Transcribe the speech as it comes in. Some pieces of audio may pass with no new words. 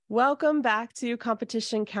Welcome back to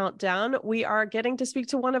Competition Countdown. We are getting to speak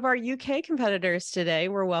to one of our UK competitors today.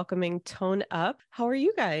 We're welcoming Tone Up. How are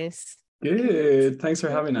you guys? Good. Thanks for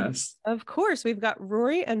having us. Of course. We've got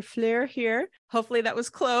Rory and Fleur here. Hopefully that was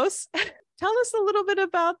close. Tell us a little bit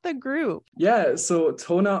about the group. Yeah, so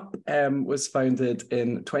Tone Up was founded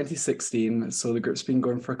in 2016. So the group's been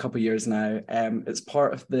going for a couple of years now. It's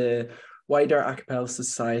part of the wider a cappella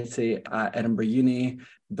society at Edinburgh Uni.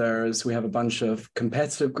 We have a bunch of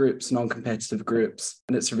competitive groups, non-competitive groups,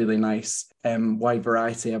 and it's a really nice wide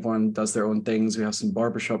variety. Everyone does their own things. We have some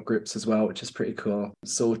barbershop groups as well, which is pretty cool.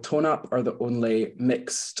 So Tone Up are the only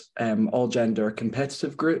mixed all-gender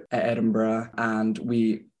competitive group at Edinburgh, and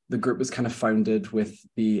the group was kind of founded with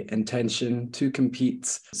the intention to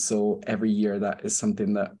compete. So every year that is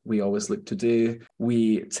something that we always look to do.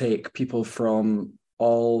 We take people from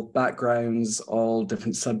all backgrounds, all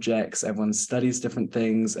different subjects. Everyone studies different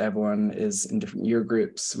things. Everyone is in different year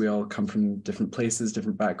groups. We all come from different places,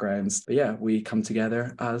 different backgrounds. But yeah, we come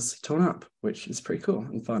together as Tone Up, which is pretty cool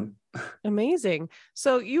and fun. Amazing.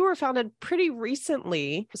 So you were founded pretty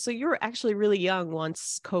recently. So you were actually really young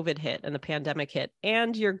once COVID hit and the pandemic hit.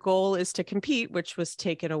 And your goal is to compete, which was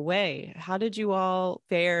taken away. How did you all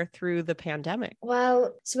fare through the pandemic?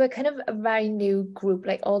 Well, so we're kind of a very new group.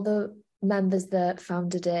 Like all the members that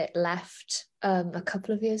founded it left a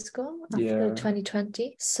couple of years ago after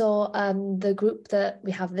 2020. So the group that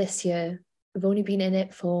we have this year, we've only been in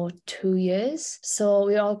it for 2 years. So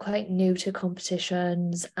we're all quite new to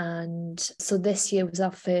competitions. And so this year was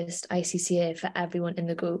our first ICCA for everyone in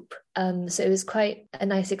the group. So it was quite a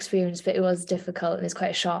nice experience, but it was difficult and it's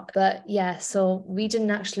quite a shock. But yeah, so we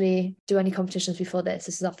didn't actually do any competitions before this.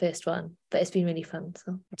 This is our first one, but it's been really fun.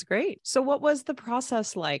 So that's great. So what was the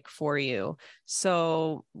process like for you?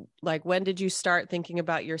 So like, when did you start thinking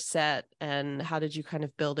about your set and how did you kind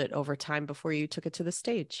of build it over time before you took it to the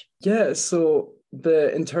stage? Yeah, so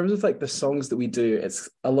in terms of like the songs that we do, it's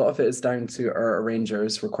a lot of it is down to our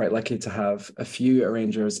arrangers. We're quite lucky to have a few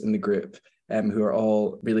arrangers in the group who are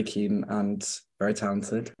all really keen and very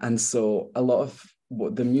talented. And so a lot of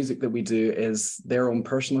what the music that we do is their own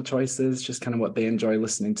personal choices, just kind of what they enjoy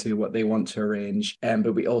listening to, what they want to arrange.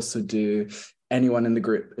 But we also do, anyone in the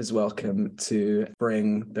group is welcome to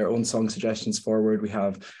bring their own song suggestions forward. We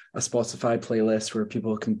have a Spotify playlist where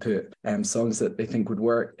people can put songs that they think would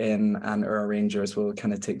work in, and our arrangers will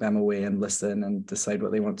kind of take them away and listen and decide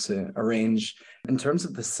what they want to arrange. In terms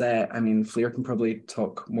of the set, I mean, Fleur can probably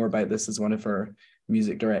talk more about this as one of our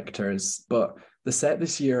music directors, but the set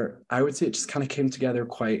this year, I would say it just kind of came together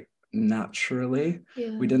quite naturally.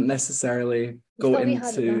 Yeah. We didn't necessarily we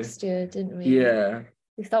had it last year, didn't we? Yeah.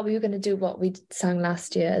 We thought we were going to do what we sang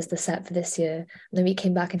last year as the set for this year. And then we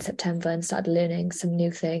came back in September and started learning some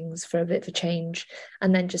new things for a bit of a change,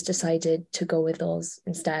 and then just decided to go with those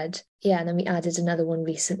instead. Yeah, and then we added another one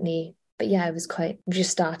recently. But yeah, we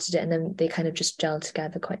just started it and then they kind of just gelled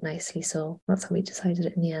together quite nicely. So that's how we decided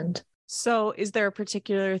it in the end. So is there a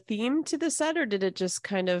particular theme to the set, or did it just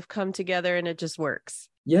kind of come together and it just works?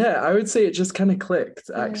 Yeah, I would say it just kind of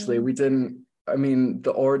clicked, actually.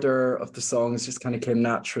 The order of the songs just kind of came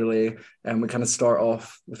naturally, and we kind of start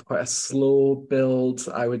off with quite a slow build.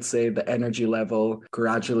 I would say the energy level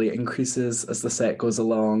gradually increases as the set goes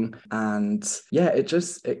along. And yeah,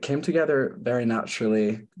 it came together very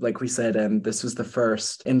naturally. Like we said, this was the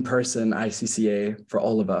first in-person ICCA for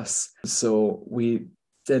all of us. So we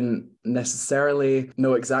didn't necessarily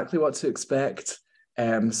know exactly what to expect.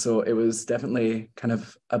 So it was definitely kind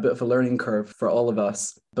of a bit of a learning curve for all of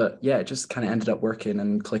us. But yeah, it just kind of ended up working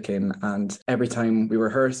and clicking. And every time we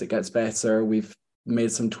rehearse, it gets better. We've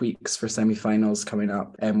made some tweaks for semi-finals coming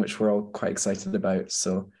up, which we're all quite excited about.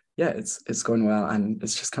 So yeah, it's going well, and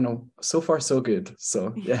it's just kind of so far so good.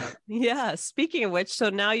 So yeah. Yeah. Speaking of which, so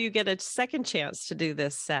now you get a second chance to do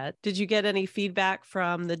this set. Did you get any feedback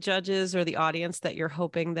from the judges or the audience that you're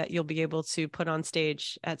hoping that you'll be able to put on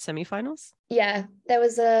stage at semifinals? Yeah, there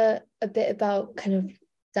was a bit about kind of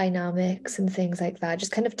dynamics and things like that,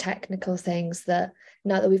 just kind of technical things that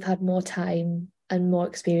now that we've had more time and more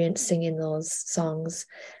experience singing those songs,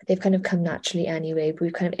 they've kind of come naturally anyway, but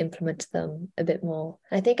we've kind of implemented them a bit more.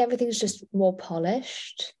 And I think everything's just more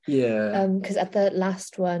polished. Yeah. Because at the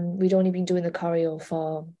last one, we'd only been doing the choreo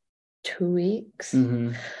for 2 weeks,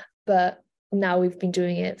 but now we've been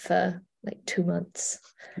doing it for like 2 months.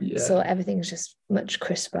 Yeah. So everything's just much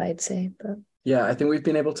crisper, I'd say. But yeah, I think we've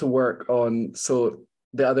been able to work on, so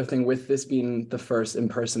the other thing with this being the first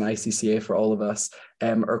in-person ICCA for all of us,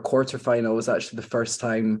 our quarterfinal was actually the first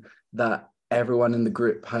time that everyone in the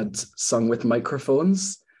group had sung with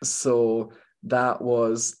microphones. So that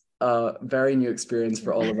was a very new experience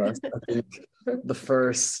for all of us. I think the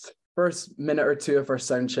first minute or two of our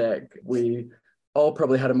sound check, we all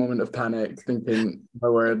probably had a moment of panic thinking, my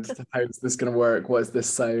word, how is this going to work? What is this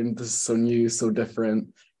sound? This is so new, so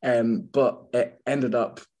different. But it ended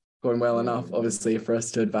up going well enough, obviously, for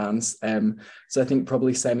us to advance. So I think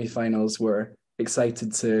probably semi-finals, we're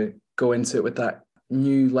excited to go into it with that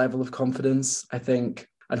new level of confidence, I think,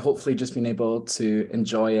 and hopefully just being able to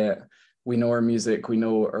enjoy it. We know our music, we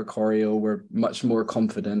know our choreo, we're much more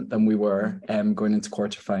confident than we were going into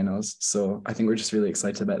quarterfinals. So I think we're just really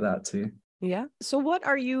excited about that too. Yeah. So what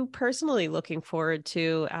are you personally looking forward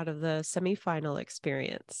to out of the semi-final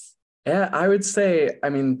experience? Yeah, I would say, I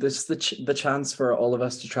mean, this the chance for all of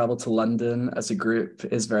us to travel to London as a group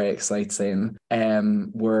is very exciting.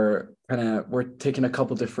 We're taking a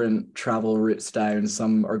couple different travel routes down.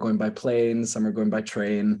 Some are going by plane, some are going by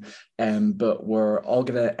train, but we're all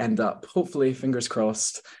going to end up, hopefully, fingers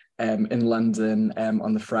crossed, in London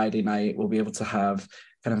on the Friday night. We'll be able to have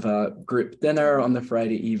kind of a group dinner on the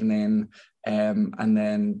Friday evening, and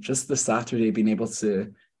then just the Saturday being able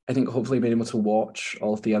to, I think, hopefully being able to watch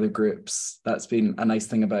all of the other groups. That's been a nice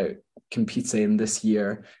thing about competing this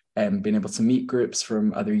year, being able to meet groups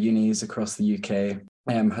from other unis across the UK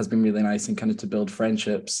has been really nice, and kind of to build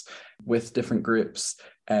friendships with different groups.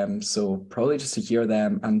 So probably just to hear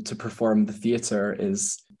them and to perform the theatre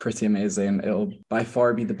is pretty amazing. It'll by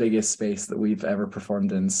far be the biggest space that we've ever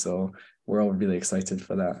performed in. So we're all really excited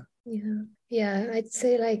for that. Yeah, I'd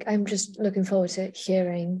say like I'm just looking forward to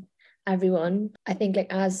hearing everyone. I think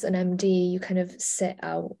like as an MD, you kind of sit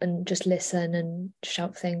out and just listen and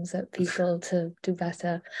shout things at people to do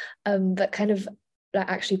better. But kind of like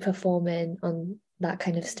actually performing on that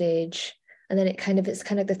kind of stage, and then it's kind of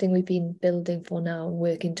like the thing we've been building for now and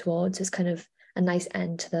working towards. It's kind of a nice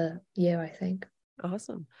end to the year, I think.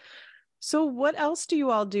 Awesome. So what else do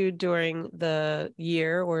you all do during the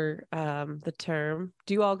year or the term?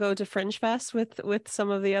 Do you all go to Fringe Fest with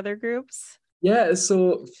some of the other groups? Yeah,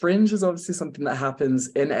 so Fringe is obviously something that happens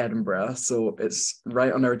in Edinburgh. So it's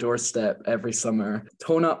right on our doorstep every summer.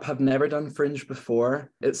 Tone Up have never done Fringe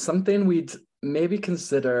before. It's something we'd maybe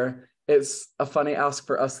consider. It's a funny ask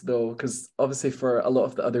for us though, because obviously for a lot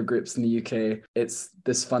of the other groups in the UK, it's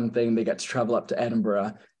this fun thing. They get to travel up to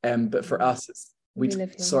Edinburgh. But for us,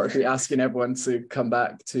 we'd sort of be asking everyone to come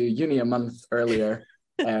back to uni a month earlier.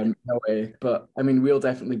 No way. But I mean, we'll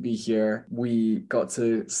definitely be here. We got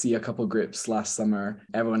to see a couple groups last summer.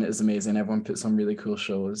 Everyone is amazing. Everyone puts on really cool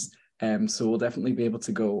shows. So we'll definitely be able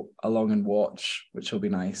to go along and watch, which will be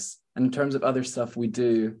nice. And in terms of other stuff, we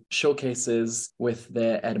do showcases with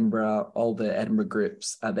all the Edinburgh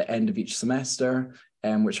groups at the end of each semester,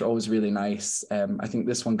 which are always really nice. I think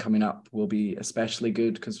this one coming up will be especially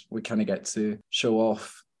good because we kind of get to show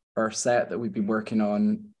off our set that we've been working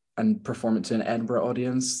on and perform it to an Edinburgh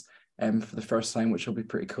audience for the first time, which will be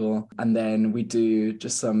pretty cool. And then we do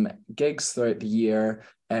just some gigs throughout the year.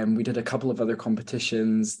 We did a couple of other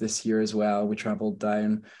competitions this year as well. We travelled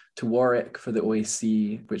down to Warwick for the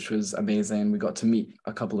OAC, which was amazing. We got to meet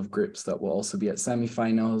a couple of groups that will also be at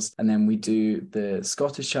semi-finals. And then we do the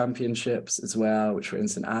Scottish Championships as well, which were in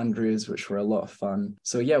St Andrews, which were a lot of fun.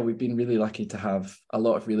 So yeah, we've been really lucky to have a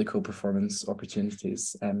lot of really cool performance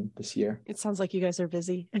opportunities this year. It sounds like you guys are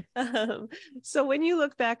busy. So when you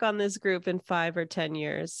look back on this group in 5 or 10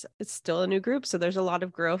 years, it's still a new group. So there's a lot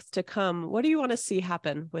of growth to come. What do you want to see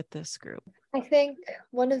happen with this group? I think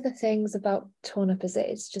one of the things about Tone Up is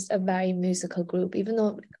that it's just a very musical group. Even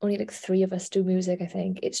though only like 3 of us do music, I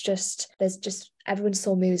think everyone's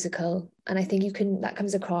so musical, and I think that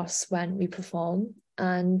comes across when we perform.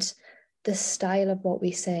 And the style of what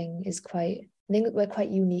we sing is I think we're quite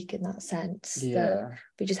unique in that sense. Yeah. That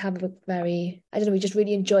we just have we just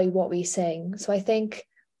really enjoy what we sing. So I think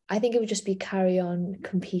it would just be carry on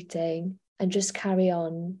competing and just carry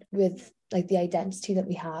on with like the identity that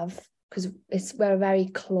we have, because we're a very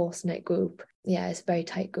close-knit group. Yeah, it's a very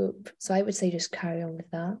tight group. So I would say just carry on with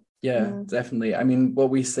that. Yeah, definitely. I mean, we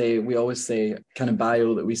always say kind of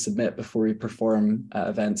bio that we submit before we perform at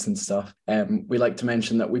events and stuff. We like to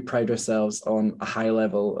mention that we pride ourselves on a high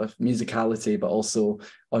level of musicality, but also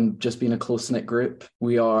on just being a close-knit group.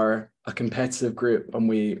 We are a competitive group and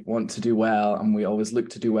we want to do well, and we always look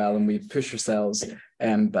to do well, and we push ourselves.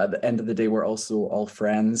 But at the end of the day, we're also all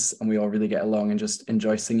friends and we all really get along and just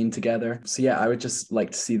enjoy singing together. So yeah, I would just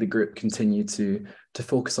like to see the group continue to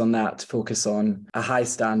focus on that, to focus on a high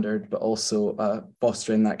standard, but also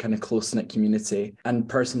fostering that kind of close-knit community. And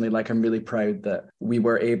personally, like, I'm really proud that the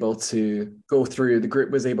group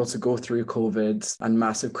was able to go through COVID, and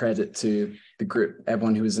massive credit to the group,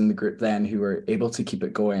 everyone who was in the group then, who were able to keep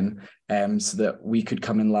it going, so that we could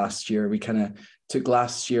come in last year. We kind of took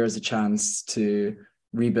last year as a chance to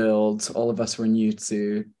rebuild. All of us were new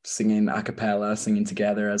to singing a cappella, singing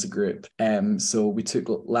together as a group. So we took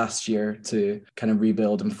last year to kind of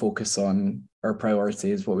rebuild and focus on our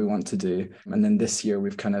priorities, what we want to do. And then this year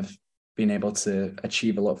we've kind of been able to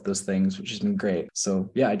achieve a lot of those things, which has been great.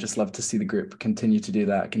 So yeah, I just love to see the group continue to do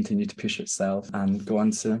that, continue to push itself and go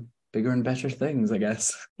on to bigger and better things, I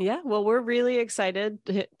guess. Yeah, well, we're really excited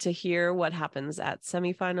to hear what happens at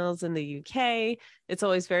semifinals in the UK. It's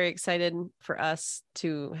always very exciting for us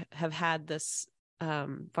to have had this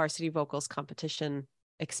varsity vocals competition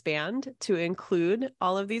expand to include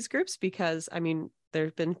all of these groups, because I mean,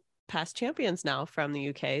 there've been past champions now from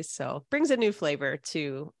the UK, so brings a new flavor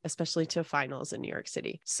to, especially to finals in New York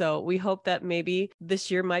City. So we hope that maybe this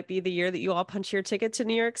year might be the year that you all punch your ticket to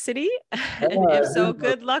New York City. And if so,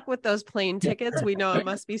 good luck with those plane tickets. We know it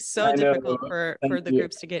must be so difficult for the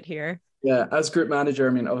groups to get here. Yeah, as group manager,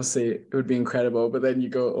 I mean, obviously it would be incredible, but then you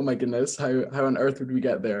go, oh my goodness, how on earth would we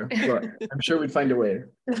get there? But I'm sure we'd find a way.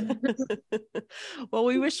 Well,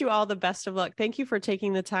 we wish you all the best of luck. Thank you for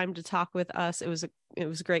taking the time to talk with us. It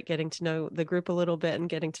was great getting to know the group a little bit and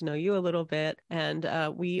getting to know you a little bit. And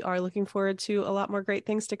we are looking forward to a lot more great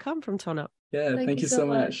things to come from Tone Up. Yeah, thank you so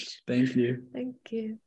much. Thank you. Thank you.